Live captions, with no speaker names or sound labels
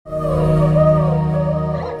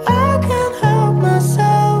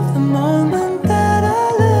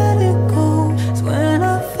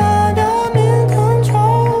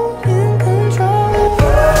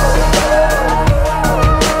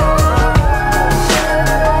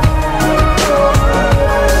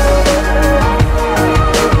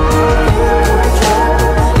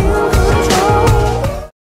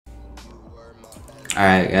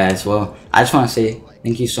guys, well, I just want to say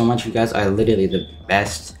thank you so much. You guys are literally the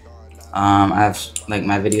best. I've like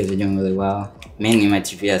my videos are doing really well, mainly my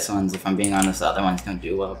TPS ones. If I'm being honest, the other ones don't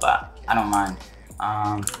do well, but I don't mind.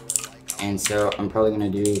 And so I'm probably gonna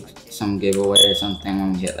do some giveaway or something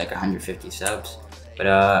when we hit like 150 subs.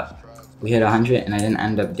 But we hit 100 and I didn't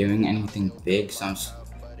end up doing anything big.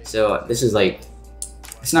 So this is like,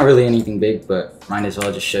 it's not really anything big, but might as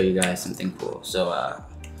well just show you guys something cool. So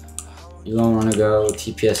you're gonna wanna go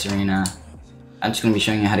TPS Arena. I'm just gonna be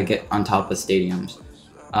showing you how to get on top of stadiums,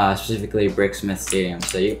 specifically Bricksmith Stadium.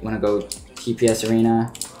 So you wanna go TPS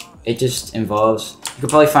Arena. It just involves, you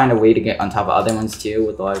could probably find a way to get on top of other ones too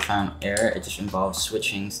with a lot of trial and error. It just involves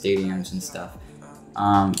switching stadiums and stuff.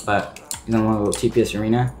 But you're gonna wanna go TPS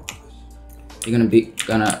Arena. You're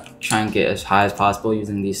gonna try and get as high as possible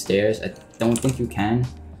using these stairs. I don't think you can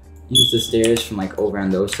use the stairs from like over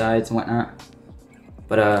on those sides and whatnot.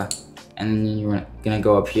 But and then you're gonna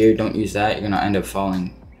go up here. Don't use that. You're gonna end up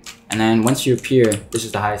falling. And then once you appear, this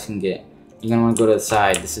is the highest you can get. You're gonna want to go to the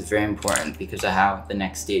side. This is very important because of how the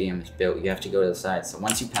next stadium is built. You have to go to the side. So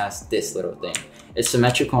once you pass this little thing, it's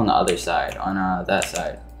symmetrical on the other side, on that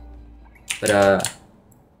side. But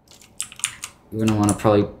you're gonna want to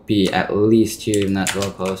probably be at least here, and that's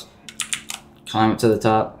real close. Climb up to the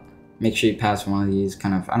top. Make sure you pass one of these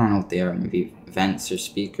kind of, I don't know what they are, maybe vents or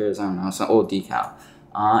speakers. I don't know. It's an old decal.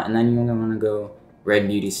 And then you're gonna want to go Red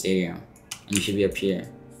Beauty Stadium, and you should be up here.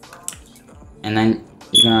 And then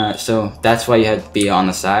you're gonna, so that's why you have to be on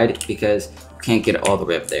the side, because you can't get all the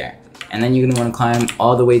way up there. And then you're gonna want to climb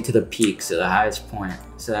all the way to the peak, so the highest point,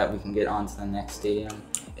 so that we can get onto the next stadium.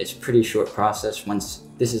 It's a pretty short process. Once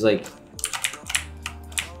this is like,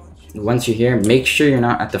 once you're here, make sure you're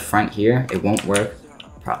not at the front here. It won't work,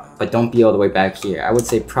 but don't be all the way back here. I would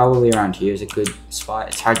say probably around here is a good spot.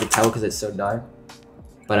 It's hard to tell because it's so dark,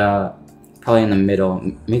 but probably in the middle.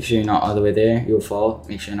 Make sure you're not all the way there, you'll fall.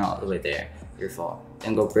 Make sure you're not all the way there, you'll fall.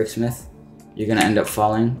 Then go Bricksmith. You're gonna end up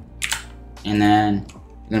falling, and then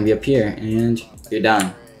you're gonna be up here and you're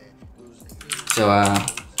done. So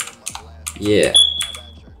yeah,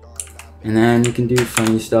 and then you can do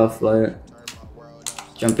funny stuff like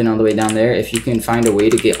jumping all the way down there. If you can find a way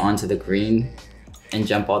to get onto the green and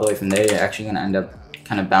jump all the way from there, you're actually gonna end up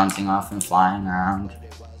kind of bouncing off and flying around.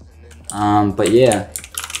 But yeah,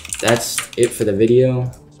 that's it for the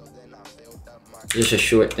video. Just a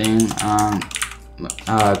short thing.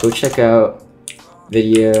 Go check out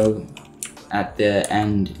video at the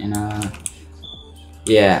end, and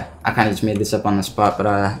yeah, I kind of just made this up on the spot, but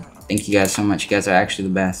thank you guys so much. You guys are actually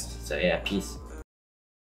the best. So yeah, peace.